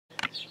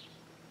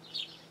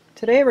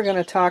Today we're going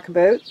to talk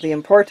about the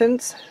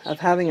importance of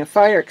having a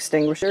fire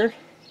extinguisher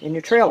in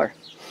your trailer.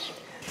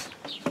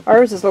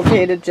 Ours is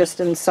located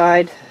just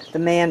inside the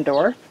man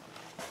door,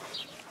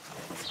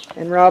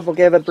 and Rob will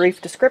give a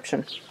brief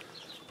description.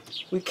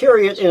 We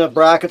carry it in a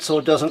bracket so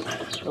it doesn't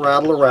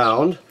rattle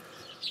around.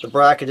 The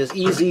bracket is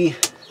easy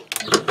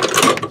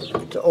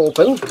to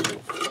open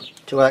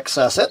to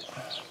access it.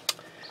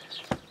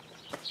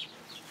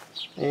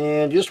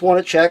 And you just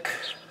want to check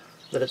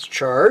that it's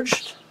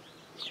charged.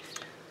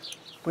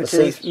 Which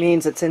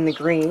means it's in the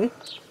green.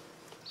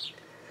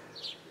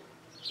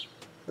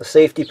 The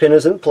safety pin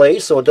is in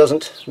place so it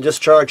doesn't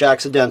discharge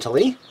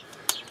accidentally.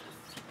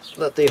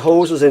 That the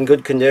hose is in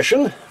good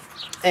condition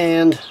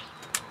and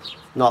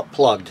not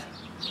plugged.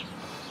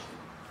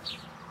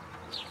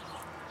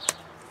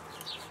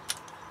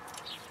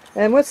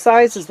 And what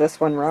size is this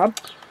one, Rob?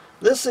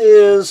 This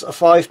is a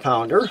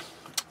 5-pounder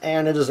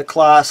and it is a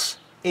class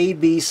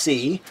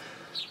ABC,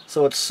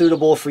 so it's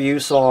suitable for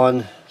use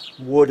on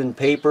wood and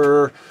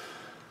paper,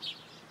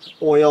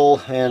 oil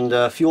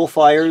and fuel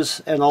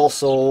fires, and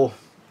also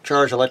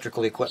charge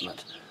electrical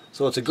equipment.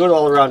 So it's a good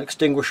all-around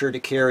extinguisher to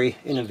carry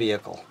in a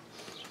vehicle.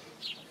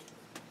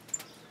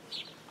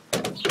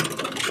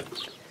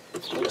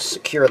 Just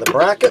secure the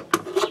bracket.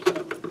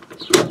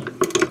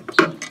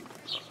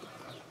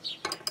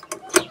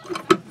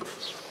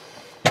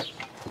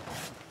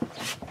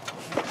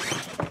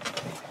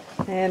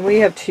 And we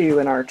have two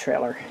in our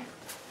trailer.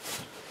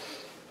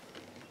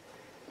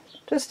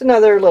 Just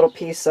another little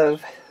piece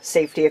of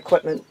safety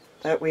equipment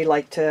that we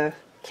like to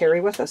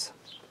carry with us.